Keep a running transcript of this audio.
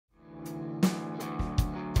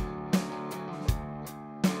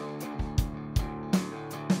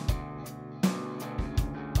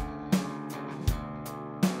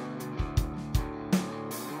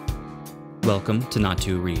Welcome to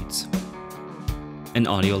Natu Reads, an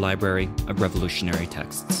audio library of revolutionary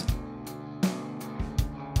texts.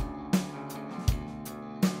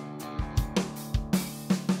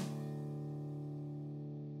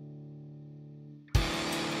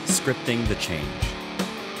 Scripting the Change.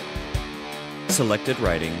 Selected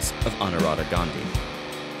writings of Anuradha Ghandy.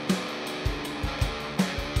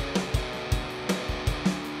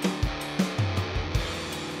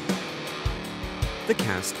 The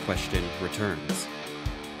Caste Question Returns.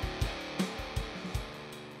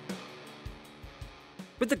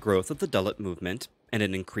 With the growth of the Dalit movement and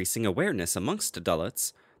an increasing awareness amongst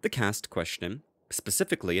Dalits, the caste question,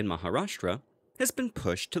 specifically in Maharashtra, has been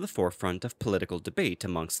pushed to the forefront of political debate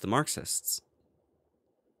amongst the Marxists.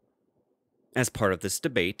 As part of this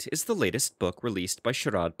debate is the latest book released by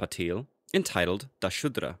Sharad Patil, entitled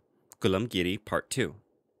Dashudra, Gulamgiri Part 2.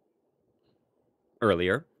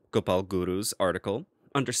 Earlier, Gopal Guru's article,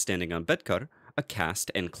 Understanding Ambedkar, A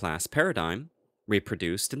Caste and Class Paradigm,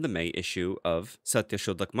 reproduced in the May issue of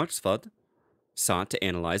Satyashodhak Marxvad, sought to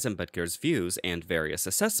analyze Ambedkar's views and various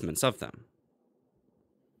assessments of them.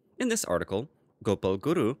 In this article, Gopal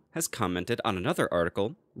Guru has commented on another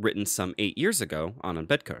article written some 8 years ago on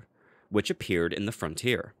Ambedkar, which appeared in the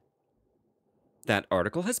Frontier. That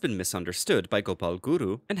article has been misunderstood by Gopal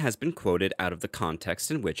Guru and has been quoted out of the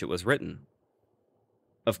context in which it was written.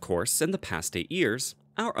 Of course, in the past 8 years,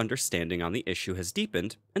 our understanding on the issue has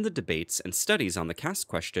deepened, and the debates and studies on the caste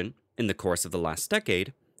question in the course of the last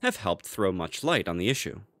decade have helped throw much light on the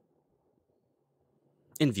issue.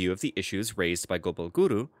 In view of the issues raised by Gopal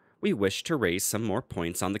Guru, we wish to raise some more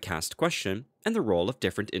points on the caste question and the role of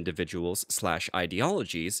different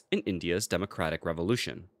individuals/ideologies in India's democratic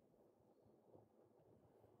revolution.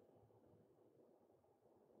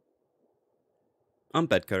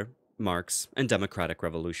 Ambedkar, Marx, and Democratic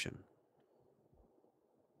Revolution.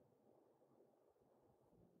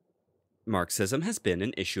 Marxism has been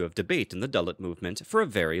an issue of debate in the Dalit movement for a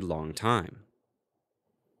very long time.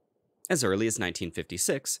 As early as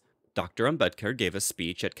 1956, Dr. Ambedkar gave a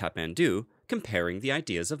speech at Kathmandu comparing the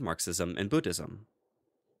ideas of Marxism and Buddhism.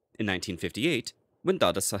 In 1958, when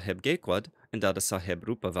Dada Saheb Gaikwad and Dada Saheb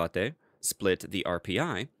Rupavate split the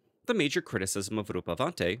RPI, the major criticism of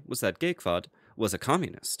Rupavate was that Gaikwad was a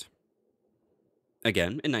communist.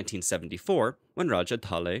 Again, in 1974, when Raja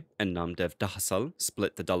Thale and Namdev Dhasal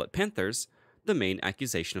split the Dalit Panthers, the main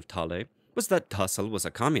accusation of Thale was that Dhasal was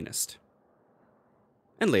a communist.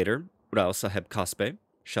 And later, Rao Saheb Kaspe,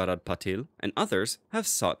 Sharad Patil, and others have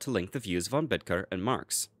sought to link the views of Ambedkar and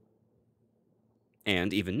Marx.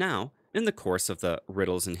 And even now, in the course of the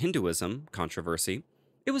Riddles in Hinduism controversy,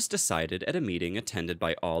 it was decided at a meeting attended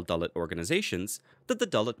by all Dalit organizations that the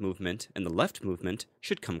Dalit movement and the left movement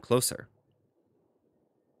should come closer.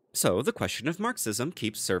 So the question of Marxism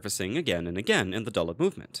keeps surfacing again and again in the Dalit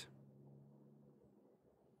movement.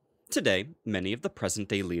 Today, many of the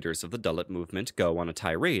present-day leaders of the Dalit movement go on a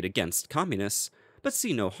tirade against communists, but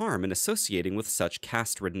see no harm in associating with such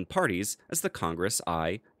caste-ridden parties as the Congress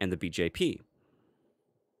I and the BJP.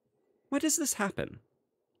 Why does this happen?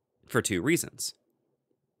 For two reasons.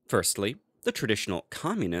 Firstly, the traditional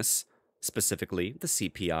communists, specifically the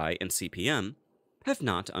CPI and CPM, have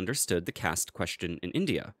not understood the caste question in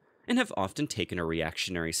India, and have often taken a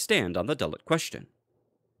reactionary stand on the Dalit question.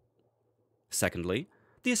 Secondly,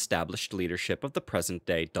 the established leadership of the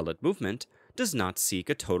present-day Dalit movement does not seek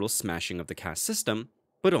a total smashing of the caste system,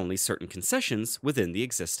 but only certain concessions within the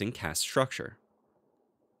existing caste structure.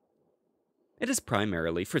 It is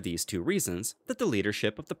primarily for these two reasons that the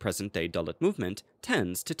leadership of the present-day Dalit movement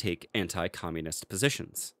tends to take anti-communist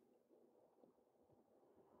positions.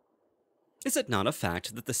 Is it not a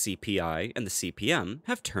fact that the CPI and the CPM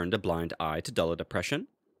have turned a blind eye to Dalit oppression?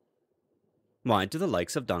 Why do the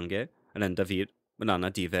likes of Dange, Rendavir,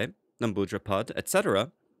 Ranadive, Nambudrapad,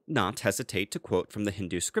 etc. not hesitate to quote from the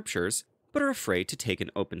Hindu scriptures, but are afraid to take an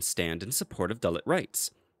open stand in support of Dalit rights,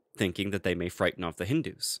 thinking that they may frighten off the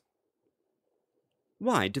Hindus?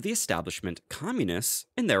 Why do the establishment communists,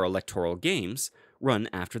 in their electoral games, run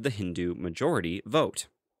after the Hindu majority vote?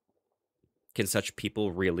 Can such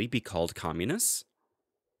people really be called communists?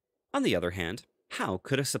 On the other hand, how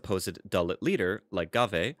could a supposed Dalit leader like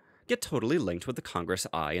Gave get totally linked with the Congress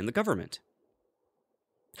I and the government?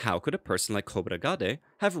 How could a person like Cobra Gade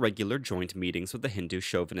have regular joint meetings with the Hindu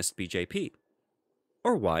chauvinist BJP?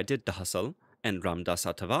 Or why did Dhasal and Ramdas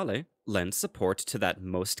Athawale lend support to that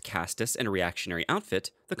most casteist and reactionary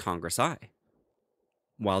outfit, the Congress I?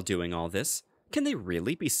 While doing all this, can they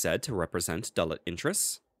really be said to represent Dalit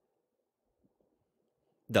interests?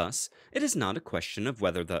 Thus, it is not a question of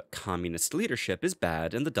whether the communist leadership is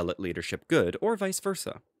bad and the Dalit leadership good, or vice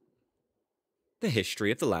versa. The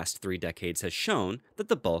history of the last 3 decades has shown that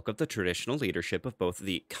the bulk of the traditional leadership of both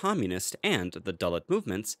the communist and the Dalit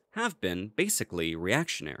movements have been basically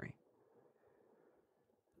reactionary.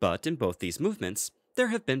 But in both these movements, there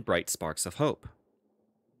have been bright sparks of hope.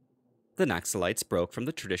 The Naxalites broke from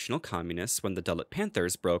the traditional communists when the Dalit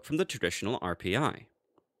Panthers broke from the traditional RPI.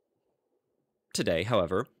 Today,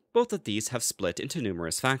 however, both of these have split into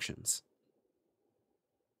numerous factions.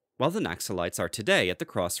 While the Naxalites are today at the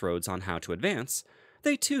crossroads on how to advance,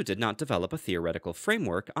 they too did not develop a theoretical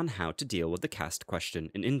framework on how to deal with the caste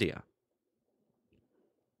question in India.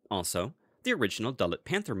 Also, the original Dalit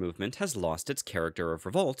Panther movement has lost its character of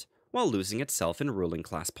revolt while losing itself in ruling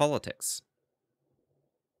class politics.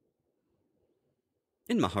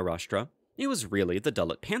 In Maharashtra, it was really the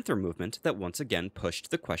Dalit Panther movement that once again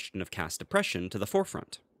pushed the question of caste oppression to the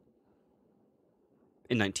forefront.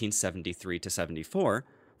 In 1973-74,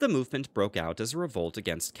 the movement broke out as a revolt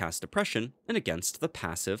against caste oppression and against the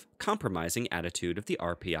passive, compromising attitude of the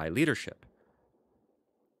RPI leadership.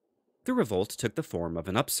 The revolt took the form of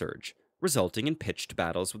an upsurge, resulting in pitched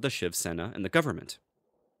battles with the Shiv Sena and the government,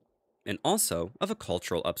 and also of a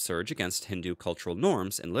cultural upsurge against Hindu cultural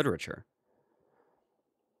norms and literature.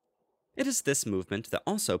 It is this movement that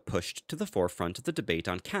also pushed to the forefront the debate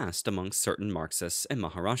on caste among certain Marxists in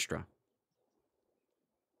Maharashtra.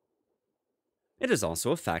 It is also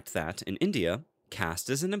a fact that, in India, caste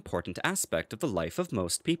is an important aspect of the life of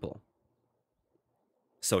most people.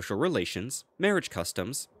 Social relations, marriage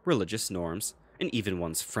customs, religious norms, and even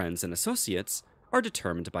one's friends and associates are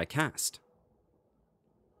determined by caste.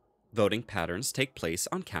 Voting patterns take place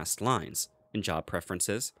on caste lines, in job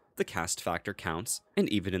preferences, the caste factor counts, and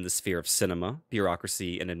even in the sphere of cinema,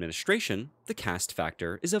 bureaucracy, and administration, the caste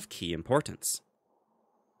factor is of key importance.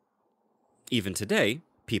 Even today,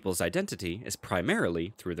 people's identity is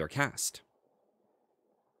primarily through their caste.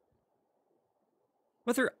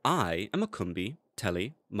 Whether I am a Kumbi,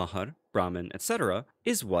 Teli, Mahar, Brahmin, etc.,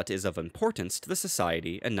 is what is of importance to the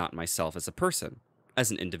society and not myself as a person, as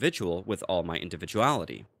an individual with all my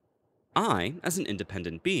individuality. I, as an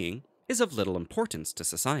independent being, is of little importance to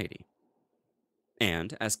society.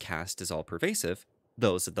 And, as caste is all-pervasive,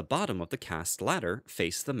 those at the bottom of the caste ladder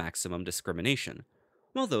face the maximum discrimination,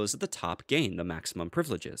 while those at the top gain the maximum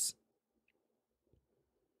privileges.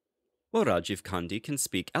 While Rajiv Gandhi can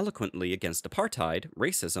speak eloquently against apartheid,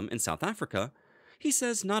 racism in South Africa, he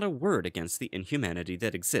says not a word against the inhumanity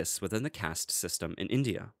that exists within the caste system in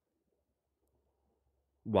India.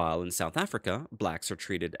 While in South Africa, blacks are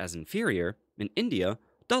treated as inferior, in India,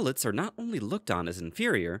 Dalits are not only looked on as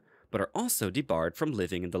inferior, but are also debarred from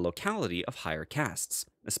living in the locality of higher castes,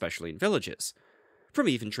 especially in villages, from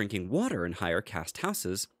even drinking water in higher caste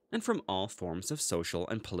houses, and from all forms of social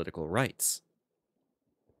and political rights.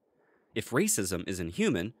 If racism is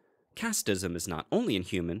inhuman, casteism is not only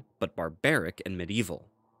inhuman, but barbaric and medieval.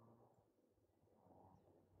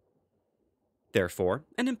 Therefore,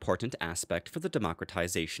 an important aspect for the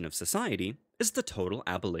democratization of society is the total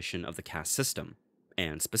abolition of the caste system,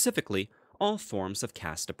 and specifically, all forms of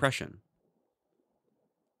caste oppression.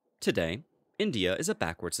 Today, India is a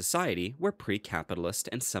backward society where pre-capitalist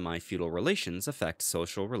and semi-feudal relations affect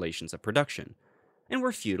social relations of production, and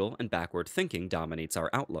where feudal and backward thinking dominates our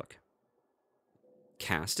outlook.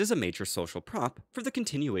 Caste is a major social prop for the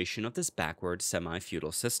continuation of this backward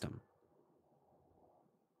semi-feudal system.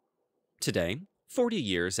 Today, 40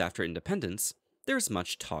 years after independence, there is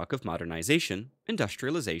much talk of modernization,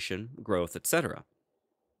 industrialization, growth, etc.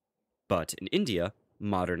 But in India,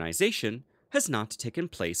 modernization has not taken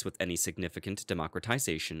place with any significant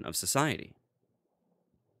democratization of society.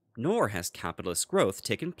 Nor has capitalist growth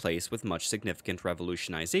taken place with much significant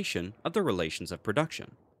revolutionization of the relations of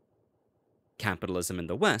production. Capitalism in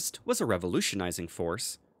the West was a revolutionizing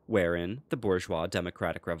force, wherein the bourgeois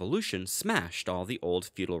democratic revolution smashed all the old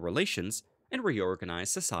feudal relations and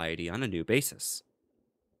reorganized society on a new basis.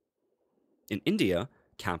 In India,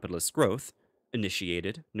 capitalist growth,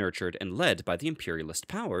 initiated, nurtured, and led by the imperialist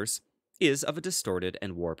powers, is of a distorted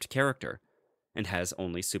and warped character, and has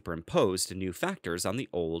only superimposed new factors on the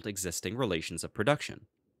old existing relations of production.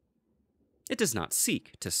 It does not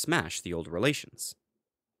seek to smash the old relations.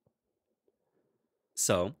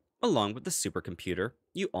 So, along with the supercomputer,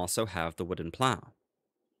 you also have the wooden plow.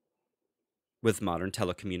 With modern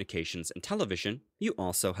telecommunications and television, you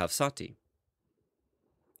also have sati.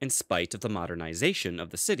 In spite of the modernization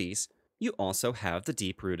of the cities, you also have the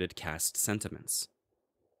deep-rooted caste sentiments.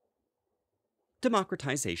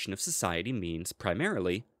 Democratization of society means,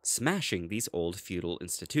 primarily, smashing these old feudal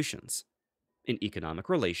institutions. In economic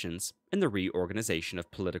relations, in the reorganization of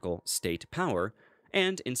political state power,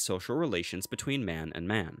 and in social relations between man and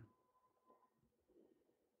man.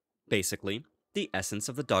 Basically, the essence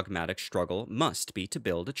of the dogmatic struggle must be to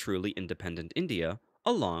build a truly independent India,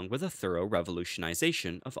 along with a thorough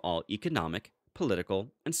revolutionization of all economic,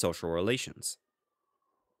 political, and social relations.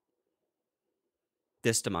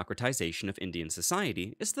 This democratization of Indian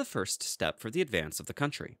society is the first step for the advance of the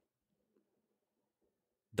country.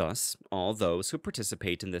 Thus, all those who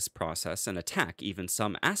participate in this process and attack even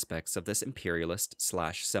some aspects of this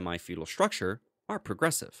imperialist/semi-feudal structure are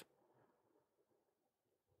progressive.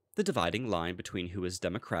 The dividing line between who is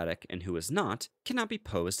democratic and who is not cannot be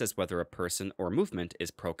posed as whether a person or movement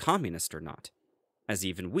is pro-communist or not, as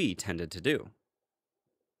even we tended to do.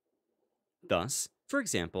 Thus, for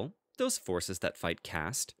example, those forces that fight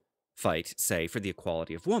caste, fight, say, for the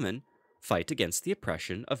equality of women, fight against the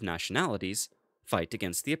oppression of nationalities, fight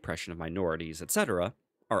against the oppression of minorities, etc.,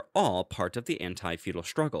 are all part of the anti-feudal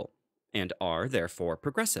struggle, and are therefore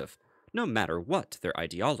progressive, no matter what their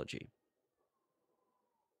ideology.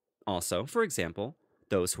 Also, for example,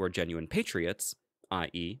 those who are genuine patriots,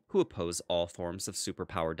 i.e., who oppose all forms of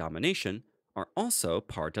superpower domination, are also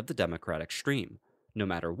part of the democratic stream, no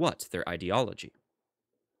matter what their ideology.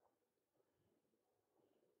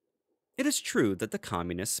 It is true that the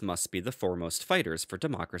communists must be the foremost fighters for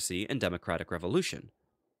democracy and democratic revolution.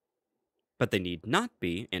 But they need not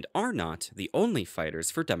be and are not the only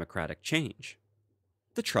fighters for democratic change.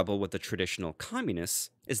 The trouble with the traditional communists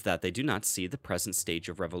is that they do not see the present stage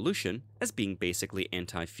of revolution as being basically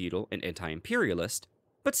anti-feudal and anti-imperialist,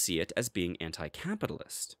 but see it as being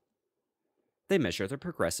anti-capitalist. They measure the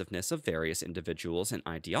progressiveness of various individuals and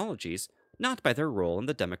ideologies not by their role in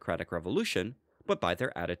the democratic revolution, but by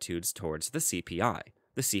their attitudes towards the CPI,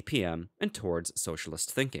 the CPM, and towards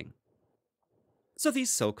socialist thinking. So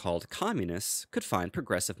these so-called communists could find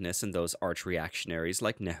progressiveness in those arch-reactionaries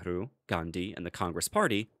like Nehru, Gandhi, and the Congress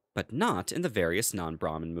Party, but not in the various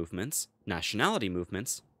non-Brahmin movements, nationality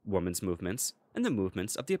movements, women's movements, and the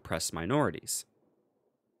movements of the oppressed minorities.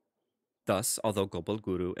 Thus, although Gopal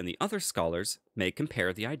Guru and the other scholars may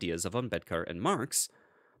compare the ideas of Ambedkar and Marx,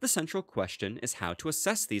 the central question is how to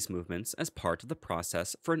assess these movements as part of the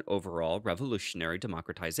process for an overall revolutionary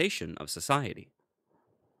democratization of society.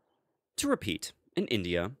 To repeat, in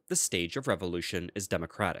India, the stage of revolution is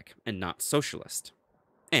democratic and not socialist.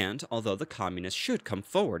 And although the communists should come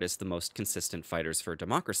forward as the most consistent fighters for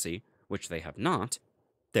democracy, which they have not,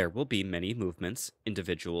 there will be many movements,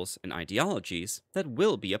 individuals, and ideologies that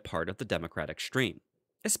will be a part of the democratic stream,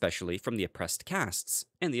 especially from the oppressed castes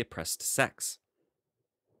and the oppressed sects.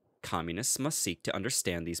 Communists must seek to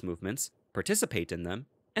understand these movements, participate in them,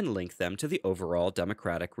 and link them to the overall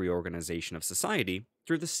democratic reorganization of society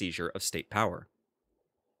through the seizure of state power.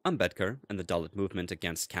 Ambedkar and the Dalit movement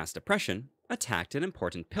against caste oppression attacked an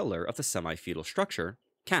important pillar of the semi-feudal structure,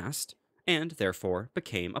 caste, and therefore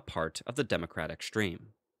became a part of the democratic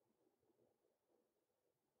stream.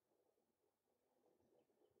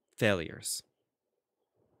 Failures.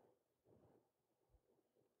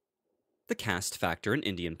 The caste factor in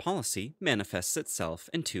Indian policy manifests itself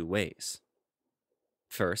in two ways.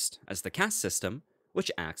 First, as the caste system,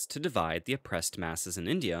 which acts to divide the oppressed masses in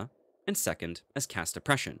India, and second, as caste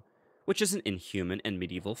oppression, which is an inhuman and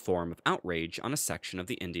medieval form of outrage on a section of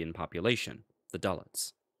the Indian population, the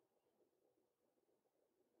Dalits.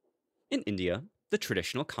 In India, the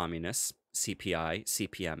traditional communists, CPI,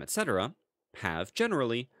 CPM, etc., have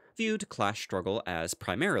generally viewed class struggle as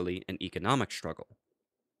primarily an economic struggle.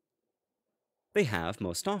 They have,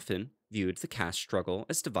 most often, viewed the caste struggle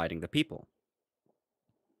as dividing the people.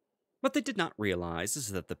 What they did not realize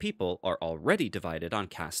is that the people are already divided on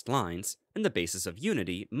caste lines, and the basis of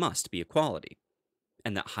unity must be equality,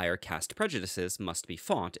 and that higher caste prejudices must be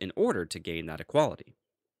fought in order to gain that equality.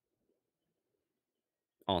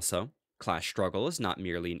 Also, class struggle is not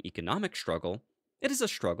merely an economic struggle, it is a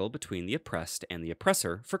struggle between the oppressed and the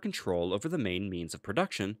oppressor for control over the main means of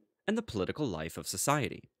production and the political life of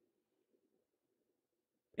society.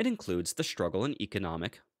 It includes the struggle in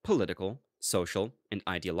economic, political, social, and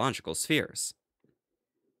ideological spheres.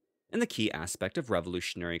 And the key aspect of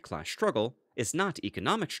revolutionary class struggle is not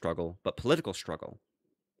economic struggle, but political struggle,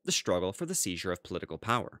 the struggle for the seizure of political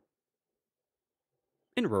power.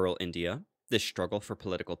 In rural India, this struggle for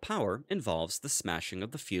political power involves the smashing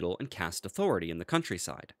of the feudal and caste authority in the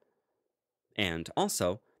countryside, and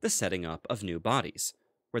also the setting up of new bodies,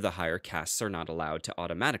 where the higher castes are not allowed to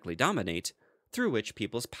automatically dominate, through which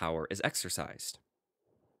people's power is exercised.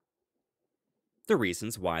 The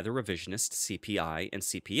reasons why the revisionist CPI and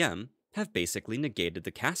CPM have basically negated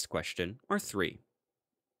the caste question are three.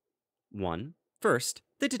 1. First,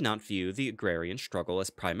 they did not view the agrarian struggle as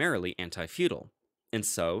primarily anti-feudal, and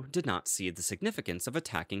so did not see the significance of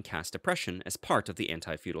attacking caste oppression as part of the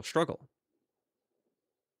anti-feudal struggle.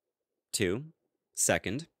 2.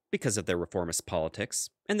 Second, because of their reformist politics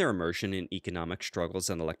and their immersion in economic struggles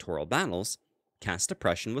and electoral battles, caste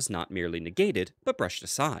oppression was not merely negated but brushed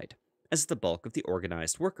aside, as the bulk of the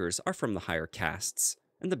organized workers are from the higher castes,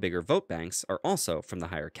 and the bigger vote banks are also from the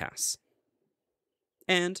higher castes.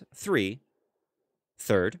 And 3.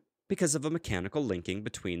 Third, because of a mechanical linking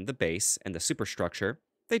between the base and the superstructure,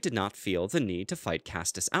 they did not feel the need to fight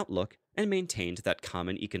casteist outlook and maintained that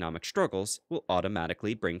common economic struggles will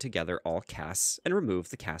automatically bring together all castes and remove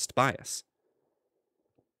the caste bias.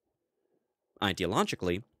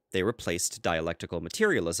 Ideologically, they replaced dialectical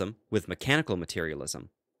materialism with mechanical materialism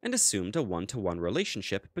and assumed a one-to-one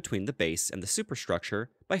relationship between the base and the superstructure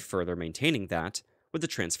by further maintaining that, with the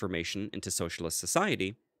transformation into socialist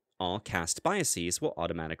society, all caste biases will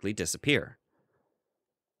automatically disappear.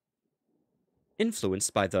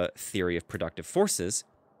 Influenced by the theory of productive forces,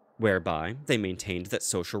 whereby they maintained that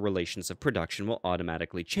social relations of production will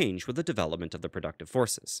automatically change with the development of the productive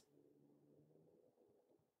forces.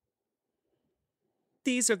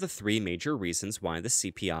 These are the three major reasons why the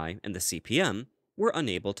CPI and the CPM were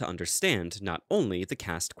unable to understand not only the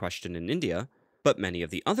caste question in India, but many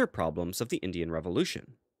of the other problems of the Indian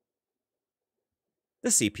Revolution. The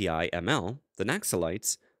CPI-ML, the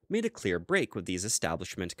Naxalites, made a clear break with these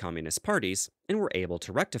establishment communist parties and were able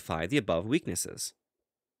to rectify the above weaknesses.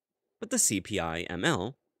 But the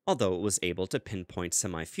CPI-ML, although it was able to pinpoint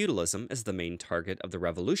semi-feudalism as the main target of the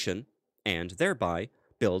revolution, and thereby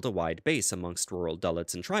build a wide base amongst rural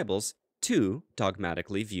Dalits and tribals, too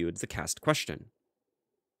dogmatically viewed the caste question.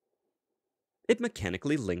 It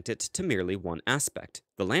mechanically linked it to merely one aspect,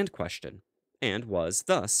 the land question, and was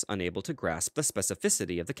thus unable to grasp the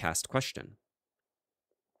specificity of the caste question.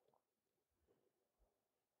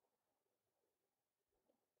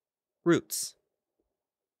 Roots.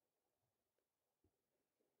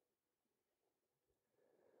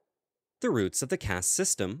 The roots of the caste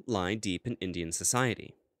system lie deep in Indian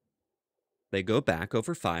society. They go back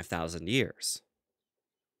over 5,000 years.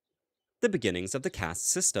 The beginnings of the caste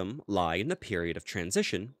system lie in the period of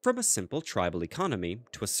transition from a simple tribal economy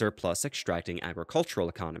to a surplus extracting agricultural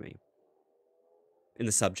economy, in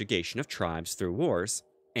the subjugation of tribes through wars,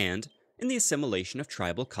 and in the assimilation of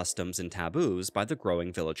tribal customs and taboos by the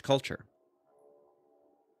growing village culture.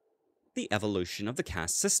 The evolution of the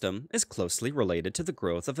caste system is closely related to the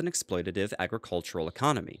growth of an exploitative agricultural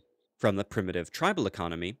economy, from the primitive tribal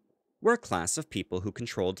economy, where a class of people who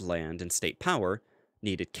controlled land and state power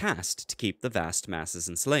needed caste to keep the vast masses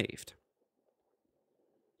enslaved.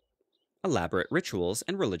 Elaborate rituals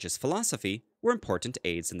and religious philosophy were important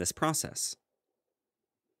aids in this process.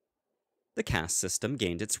 The caste system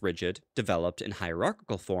gained its rigid, developed and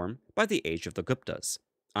hierarchical form by the age of the Guptas,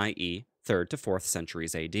 i.e., 3rd to 4th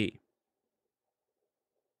centuries AD.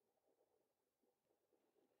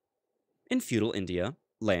 In feudal India,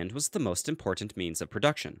 land was the most important means of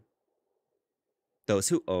production. Those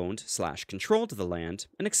who owned/controlled the land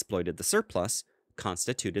and exploited the surplus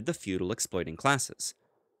constituted the feudal exploiting classes,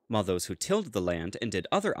 while those who tilled the land and did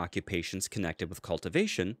other occupations connected with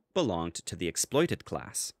cultivation belonged to the exploited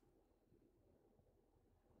class.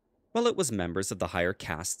 While it was members of the higher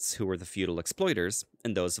castes who were the feudal exploiters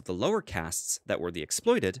and those of the lower castes that were the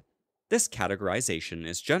exploited, this categorization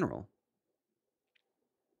is general.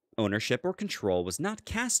 Ownership or control was not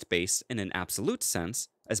caste-based in an absolute sense,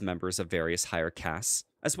 as members of various higher castes,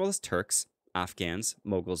 as well as Turks, Afghans,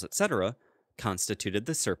 Mughals, etc., constituted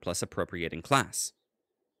the surplus appropriating class.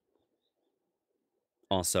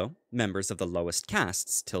 Also, members of the lowest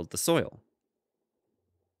castes tilled the soil.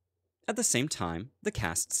 At the same time, the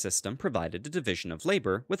caste system provided a division of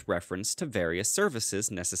labor with reference to various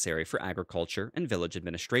services necessary for agriculture and village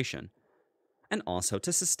administration, and also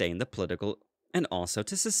to sustain the political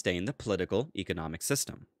economic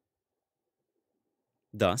system.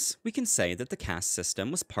 Thus, we can say that the caste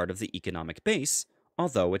system was part of the economic base,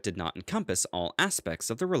 although it did not encompass all aspects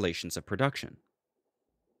of the relations of production.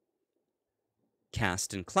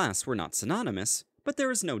 Caste and class were not synonymous, but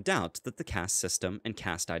there is no doubt that the caste system and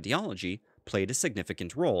caste ideology played a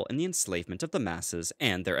significant role in the enslavement of the masses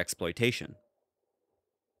and their exploitation.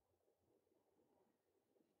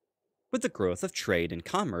 With the growth of trade and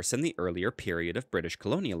commerce in the earlier period of British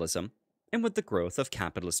colonialism, and with the growth of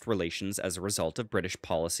capitalist relations as a result of British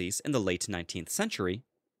policies in the late 19th century,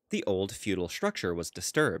 the old feudal structure was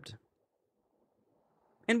disturbed.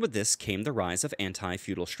 And with this came the rise of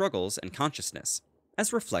anti-feudal struggles and consciousness,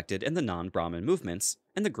 as reflected in the non-Brahmin movements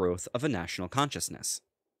and the growth of a national consciousness.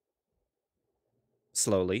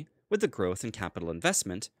 Slowly, with the growth in capital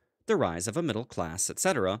investment, the rise of a middle class,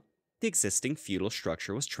 etc., the existing feudal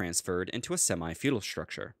structure was transferred into a semi-feudal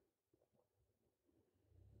structure.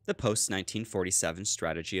 The post-1947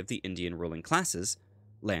 strategy of the Indian ruling classes,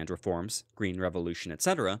 land reforms, green revolution,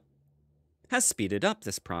 etc., has speeded up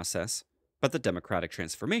this process, but the democratic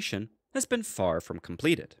transformation has been far from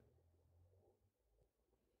completed.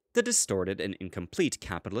 The distorted and incomplete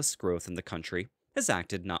capitalist growth in the country has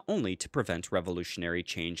acted not only to prevent revolutionary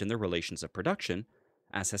change in the relations of production,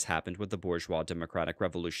 as has happened with the bourgeois democratic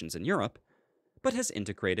revolutions in Europe, but has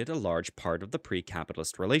integrated a large part of the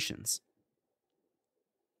pre-capitalist relations.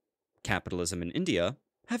 Capitalism in India,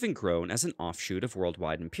 having grown as an offshoot of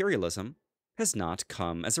worldwide imperialism, has not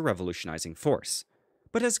come as a revolutionizing force,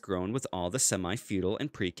 but has grown with all the semi-feudal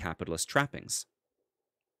and pre-capitalist trappings.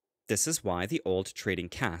 This is why the old trading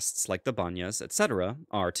castes like the Banyas, etc.,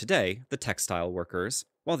 are today the textile workers,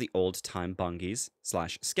 while the old-time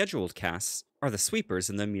Bangis/scheduled castes are the sweepers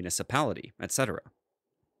in the municipality, etc.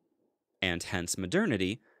 And hence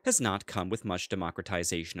modernity has not come with much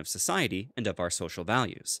democratization of society and of our social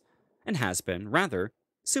values, and has been, rather,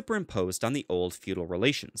 superimposed on the old feudal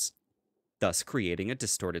relations, thus creating a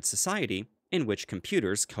distorted society in which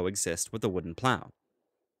computers coexist with the wooden plow.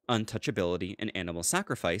 Untouchability and animal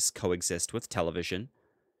sacrifice coexist with television,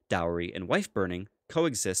 dowry and wife burning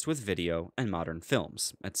coexist with video and modern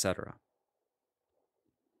films, etc.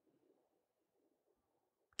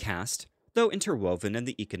 Caste, though interwoven in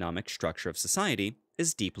the economic structure of society,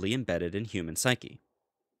 is deeply embedded in human psyche.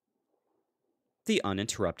 The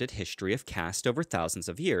uninterrupted history of caste over thousands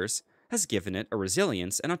of years has given it a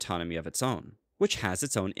resilience and autonomy of its own, which has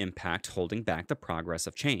its own impact holding back the progress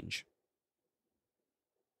of change.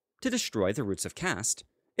 To destroy the roots of caste,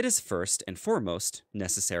 it is first and foremost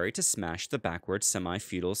necessary to smash the backward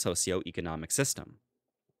semi-feudal socio-economic system.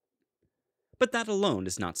 But that alone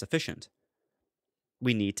is not sufficient.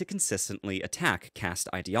 We need to consistently attack caste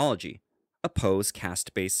ideology, oppose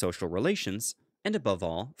caste-based social relations, and above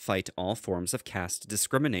all, fight all forms of caste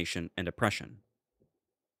discrimination and oppression.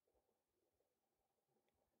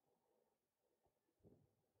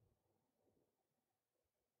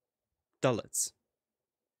 Dalits.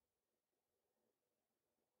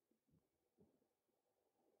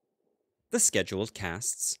 The scheduled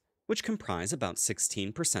castes, which comprise about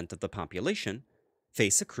 16% of the population,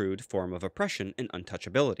 face a crude form of oppression and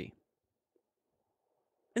untouchability.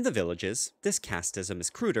 In the villages, this casteism is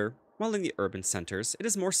cruder, while in the urban centers it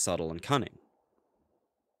is more subtle and cunning.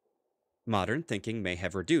 Modern thinking may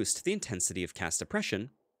have reduced the intensity of caste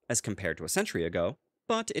oppression, as compared to a century ago,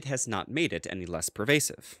 but it has not made it any less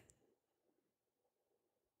pervasive.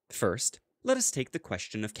 First, let us take the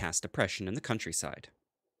question of caste oppression in the countryside.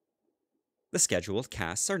 The scheduled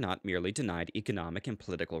castes are not merely denied economic and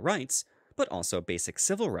political rights, but also basic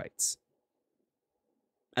civil rights.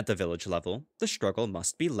 At the village level, the struggle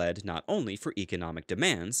must be led not only for economic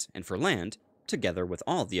demands and for land, together with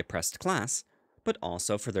all the oppressed class, but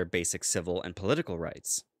also for their basic civil and political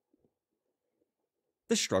rights.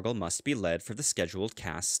 The struggle must be led for the scheduled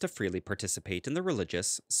castes to freely participate in the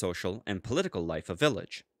religious, social, and political life of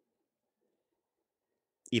village.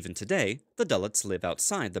 Even today, the Dalits live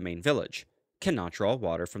outside the main village, cannot draw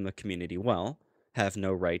water from the community well, have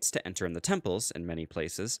no rights to enter in the temples in many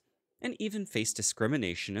places, and even face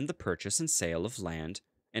discrimination in the purchase and sale of land,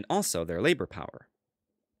 and also their labor power.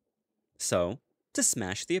 So, to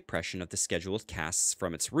smash the oppression of the scheduled castes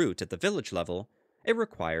from its root at the village level, it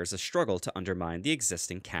requires a struggle to undermine the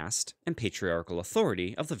existing caste and patriarchal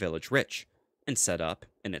authority of the village rich, and set up,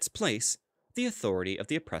 in its place, the authority of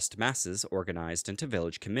the oppressed masses organized into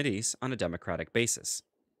village committees on a democratic basis.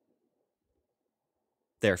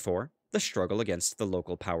 Therefore, the struggle against the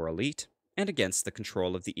local power elite, and against the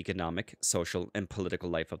control of the economic, social, and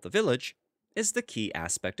political life of the village, is the key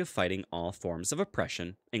aspect of fighting all forms of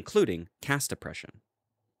oppression, including caste oppression.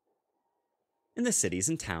 In the cities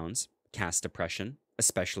and towns, caste oppression,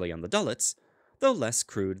 especially on the Dalits, though less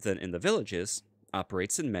crude than in the villages,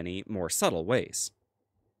 operates in many more subtle ways.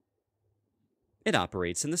 It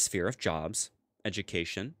operates in the sphere of jobs,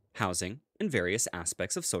 education, housing, and various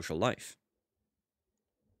aspects of social life.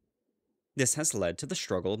 This has led to the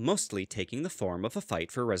struggle mostly taking the form of a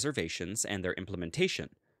fight for reservations and their implementation,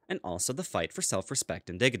 and also the fight for self-respect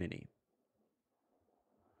and dignity.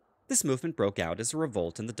 This movement broke out as a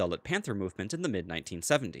revolt in the Dalit Panther movement in the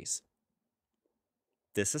mid-1970s.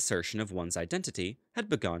 This assertion of one's identity had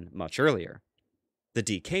begun much earlier. The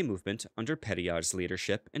DK movement under Periyar's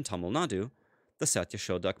leadership in Tamil Nadu, the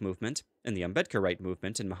Satyashodak movement and the Ambedkarite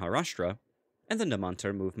movement in Maharashtra, and the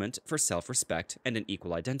Namantar movement for self-respect and an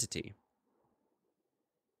equal identity.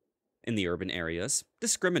 In the urban areas,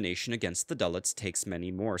 discrimination against the Dalits takes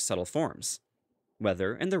many more subtle forms,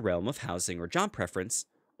 whether in the realm of housing or job preference,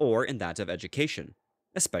 or in that of education,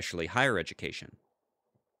 especially higher education.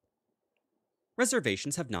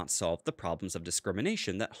 Reservations have not solved the problems of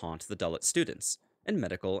discrimination that haunt the Dalit students, in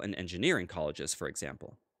medical and engineering colleges, for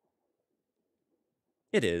example.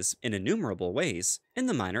 It is, in innumerable ways, in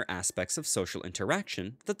the minor aspects of social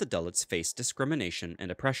interaction that the Dalits face discrimination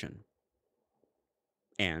and oppression.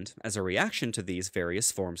 And, as a reaction to these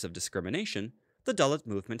various forms of discrimination, the Dalit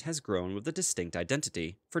movement has grown with a distinct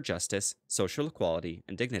identity for justice, social equality,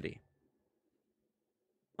 and dignity.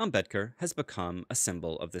 Ambedkar has become a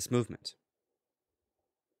symbol of this movement.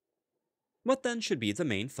 What then should be the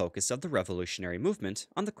main focus of the revolutionary movement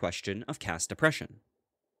on the question of caste oppression?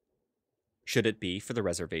 Should it be for the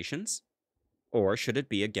reservations? Or should it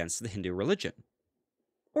be against the Hindu religion?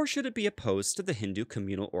 Or should it be opposed to the Hindu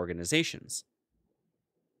communal organizations?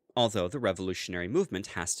 Although the revolutionary movement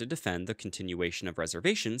has to defend the continuation of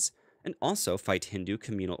reservations and also fight Hindu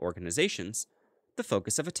communal organizations, the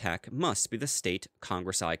focus of attack must be the state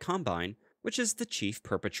Congress I Combine, which is the chief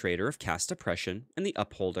perpetrator of caste oppression and the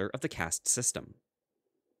upholder of the caste system.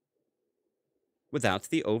 Without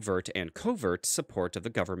the overt and covert support of the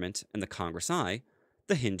government and the Congress I,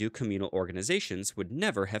 the Hindu communal organizations would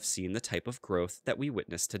never have seen the type of growth that we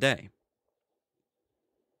witness today.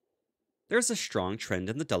 There is a strong trend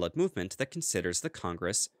in the Dalit movement that considers the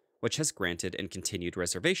Congress, which has granted and continued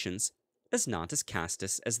reservations, as not as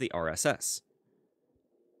casteist as the RSS.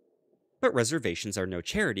 But reservations are no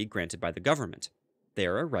charity granted by the government. They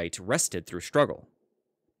are a right wrested through struggle.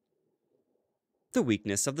 The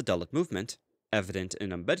weakness of the Dalit movement, evident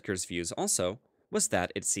in Ambedkar's views also, was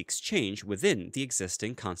that it seeks change within the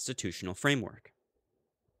existing constitutional framework.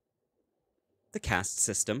 The caste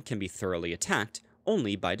system can be thoroughly attacked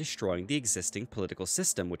only by destroying the existing political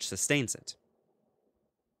system which sustains it.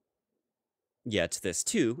 Yet this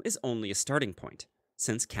too is only a starting point,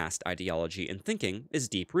 since caste ideology and thinking is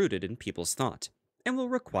deep-rooted in people's thought, and will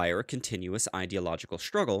require a continuous ideological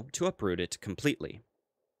struggle to uproot it completely.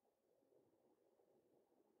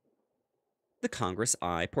 The Congress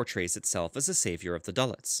I portrays itself as a savior of the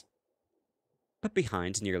Dalits. But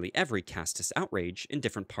behind nearly every casteist outrage in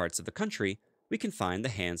different parts of the country, we can find the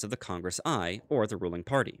hands of the Congress I or the ruling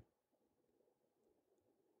party.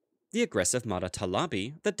 The aggressive Maratha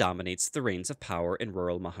lobby that dominates the reins of power in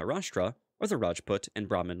rural Maharashtra, or the Rajput and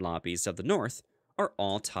Brahmin lobbies of the north, are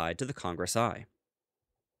all tied to the Congress I.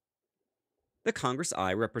 The Congress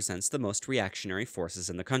I represents the most reactionary forces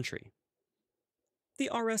in the country. The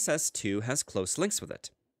RSS too has close links with it.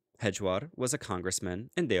 Hedgewar was a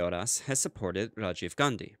congressman, and Deoras has supported Rajiv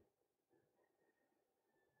Gandhi.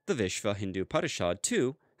 The Vishva Hindu Parishad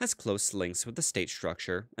too has close links with the state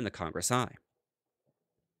structure and the Congress I.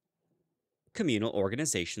 Communal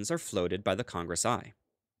organizations are floated by the Congress I.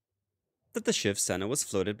 That the Shiv Sena was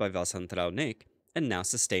floated by Vasantrao Naik and now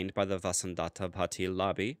sustained by the Vasantdata Patil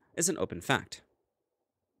lobby is an open fact.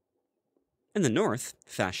 In the north,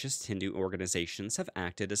 fascist Hindu organizations have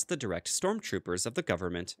acted as the direct stormtroopers of the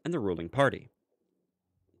government and the ruling party.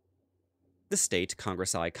 The state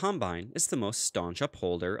Congress I Combine is the most staunch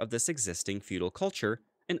upholder of this existing feudal culture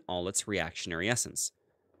in all its reactionary essence,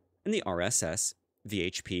 and the RSS,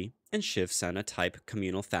 VHP, and Shiv Sena type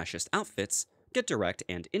communal fascist outfits get direct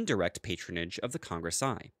and indirect patronage of the Congress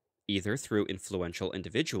I, either through influential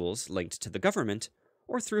individuals linked to the government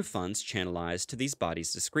or through funds channelized to these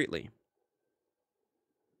bodies discreetly.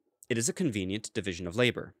 It is a convenient division of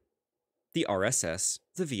labor. The RSS,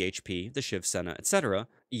 the VHP, the Shiv Sena, etc.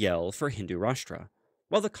 yell for Hindu Rashtra,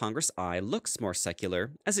 while the Congress I looks more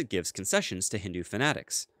secular as it gives concessions to Hindu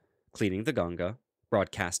fanatics, cleaning the Ganga,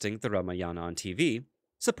 broadcasting the Ramayana on TV,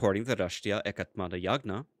 supporting the Rashtriya Ekatmata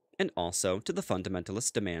Yagna, and also to the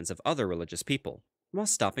fundamentalist demands of other religious people, while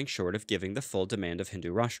stopping short of giving the full demand of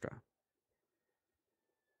Hindu Rashtra.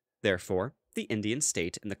 Therefore, the Indian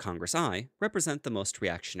state and the Congress I represent the most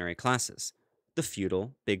reactionary classes, the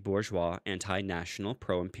feudal, big bourgeois, anti-national,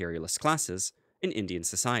 pro-imperialist classes in Indian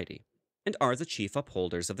society, and are the chief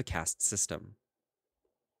upholders of the caste system.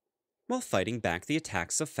 While fighting back the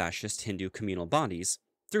attacks of fascist Hindu communal bodies,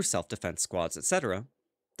 through self-defense squads, etc.,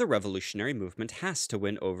 the revolutionary movement has to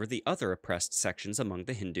win over the other oppressed sections among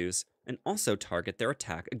the Hindus and also target their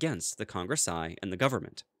attack against the Congress I and the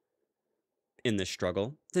government. In this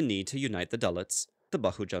struggle, the need to unite the Dalits, the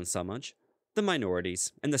Bahujan Samaj, the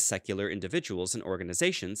minorities, and the secular individuals and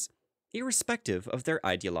organizations, irrespective of their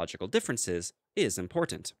ideological differences, is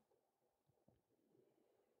important.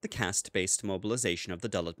 The caste-based mobilization of the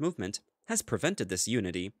Dalit movement has prevented this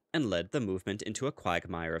unity and led the movement into a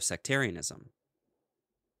quagmire of sectarianism.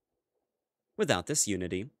 Without this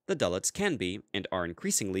unity, the Dalits can be, and are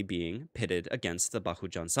increasingly being, pitted against the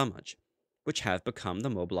Bahujan Samaj, which have become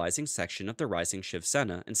the mobilizing section of the rising Shiv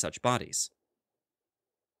Sena in such bodies.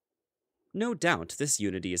 No doubt this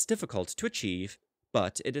unity is difficult to achieve,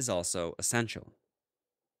 but it is also essential.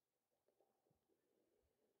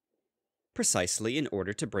 Precisely in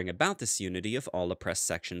order to bring about this unity of all oppressed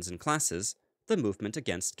sections and classes, the movement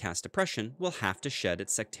against caste oppression will have to shed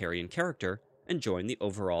its sectarian character and join the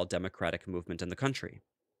overall democratic movement in the country.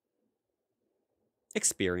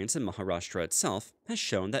 Experience in Maharashtra itself has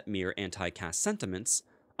shown that mere anti-caste sentiments,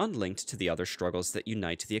 unlinked to the other struggles that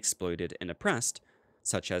unite the exploited and oppressed,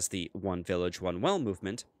 such as the One Village, One Well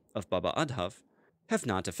movement of Baba Adhav, have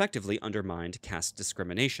not effectively undermined caste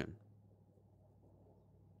discrimination.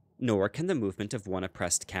 Nor can the movement of one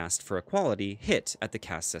oppressed caste for equality hit at the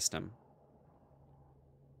caste system.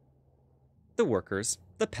 The workers,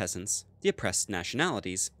 the peasants, the oppressed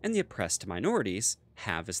nationalities, and the oppressed minorities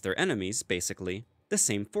have as their enemies, basically, the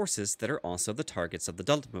same forces that are also the targets of the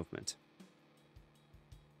Dalit movement.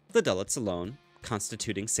 The Dalits alone,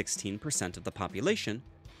 constituting 16% of the population,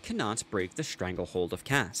 cannot break the stranglehold of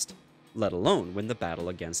caste, let alone win the battle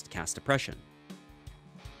against caste oppression.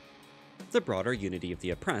 The broader unity of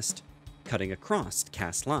the oppressed, cutting across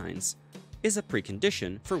caste lines, is a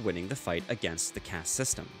precondition for winning the fight against the caste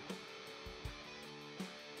system.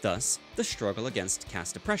 Thus, the struggle against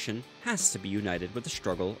caste oppression has to be united with the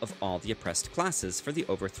struggle of all the oppressed classes for the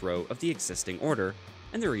overthrow of the existing order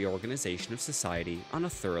and the reorganization of society on a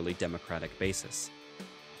thoroughly democratic basis.